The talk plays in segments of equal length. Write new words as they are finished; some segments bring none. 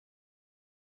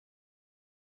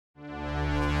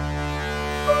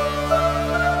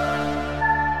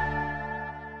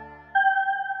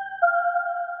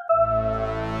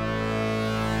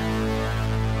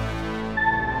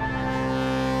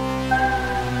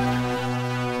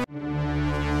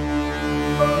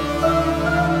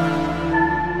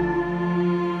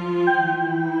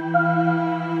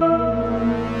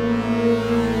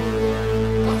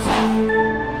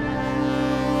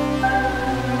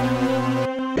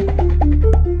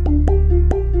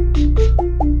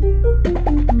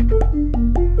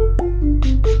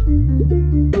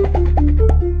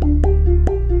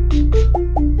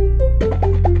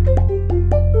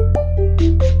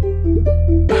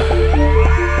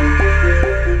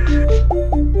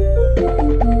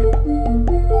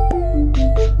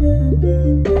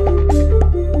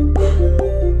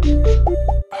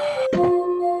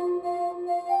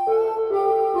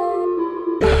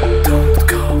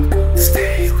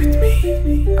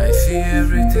see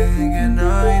everything and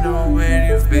I know where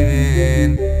you've been.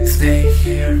 Stay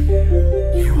here,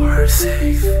 you are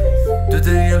safe.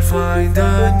 Today I'll find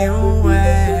a new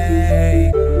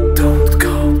way. Don't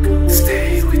go,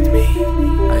 stay with me.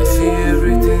 I see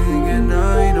everything and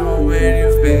I know where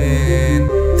you've been.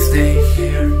 Stay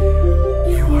here,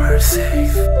 you are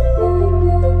safe.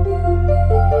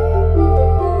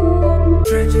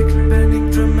 Tragic, panic,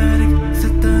 dramatic,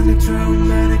 satanic,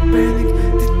 traumatic, panic,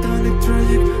 titanic,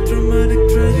 tragic, dramatic,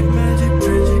 tragic, magic,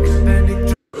 tragic, panic,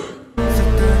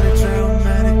 satanic,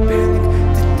 traumatic, panic,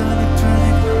 titanic,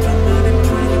 tragic, dramatic,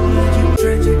 tragic, magic,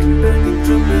 tragic, panic,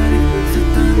 dramatic,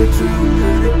 satanic,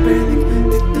 traumatic, panic,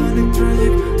 titanic,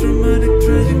 tragic, dramatic,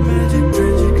 tragic, magic,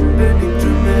 tragic, panic,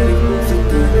 dramatic,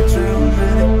 satanic,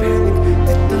 traumatic, panic,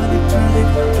 titanic, tragic,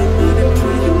 dramatic,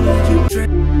 tragic, magic, tragic.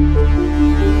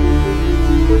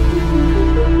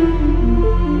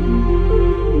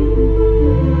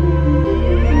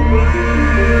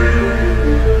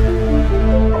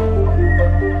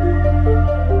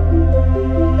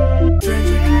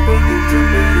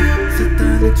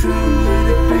 Satanic,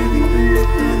 traumatic, panic,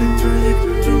 titanic, tragic,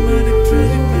 dramatic,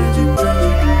 tragic, magic,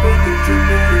 tragic, panic,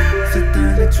 dramatic,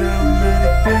 satanic,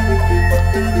 traumatic, panic,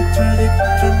 titanic, tragic,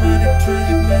 dramatic,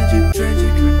 tragic, magic,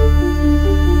 tragic.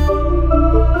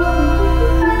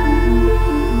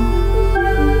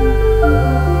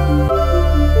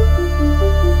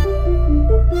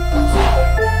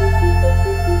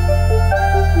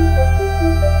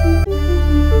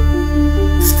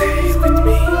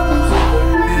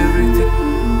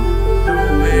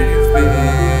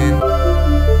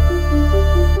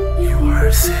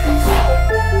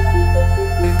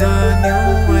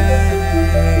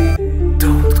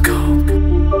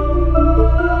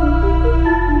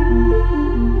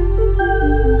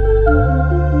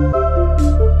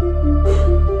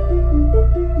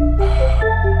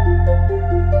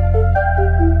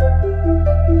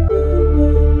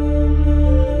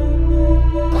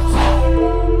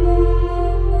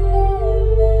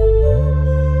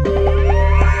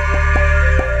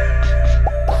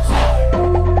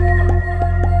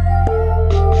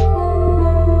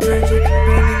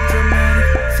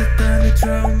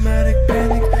 Traumatic,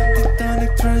 panic,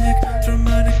 titanic, tragic,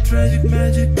 dramatic, tragic,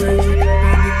 magic, tragic,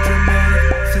 panic, dramatic,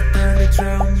 satanic,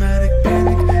 traumatic,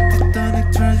 panic,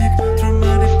 titanic, tragic,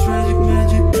 dramatic, tragic,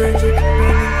 magic, tragic,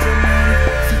 panic, dramatic,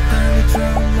 satanic,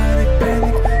 traumatic,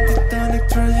 panic, titanic,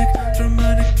 tragic,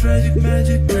 dramatic, tragic,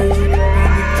 magic, tragic,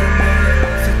 panic, dramatic,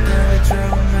 satanic,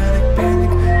 traumatic,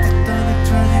 panic, titanic,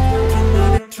 tragic,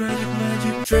 dramatic, tragic,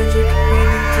 magic, tragic,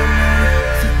 panic, dramatic,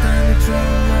 satanic,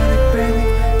 traumatic, panic,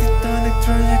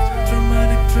 tragic,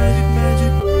 dramatic, tragic,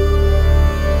 magic.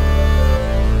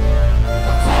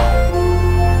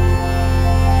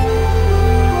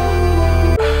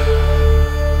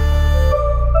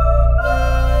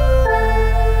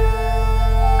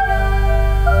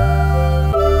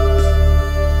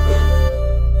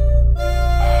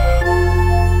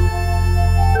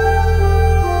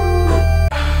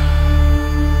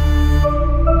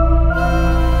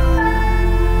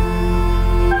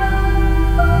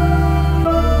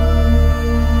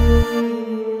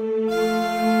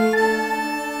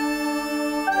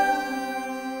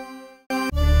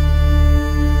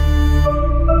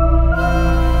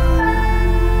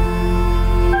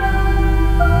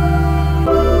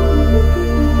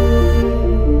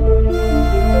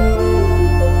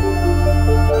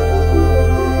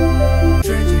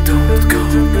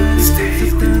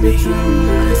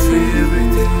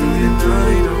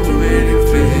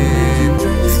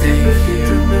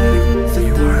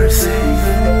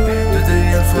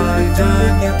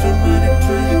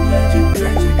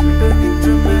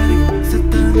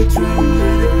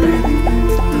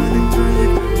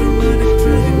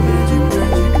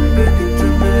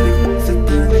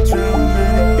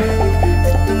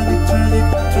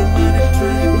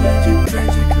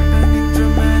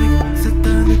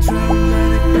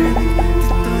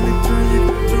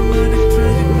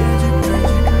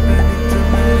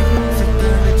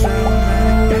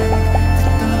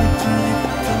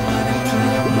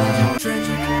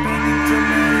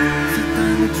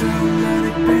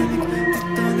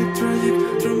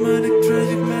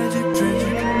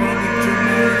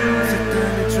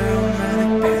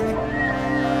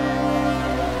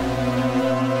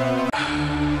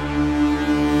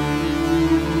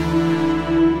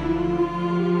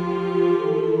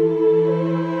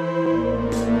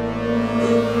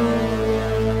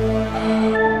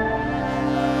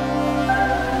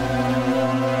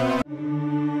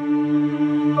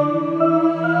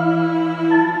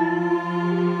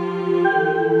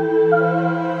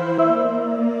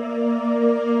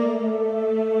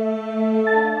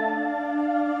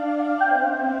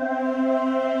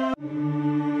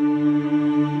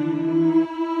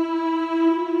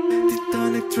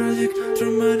 tragic,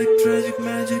 dramatic, tragic,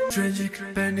 magic, tragic,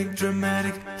 panic,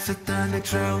 dramatic, satanic,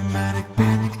 traumatic,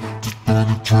 panic,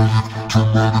 satanic, tragic,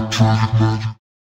 dramatic, tragic, magic.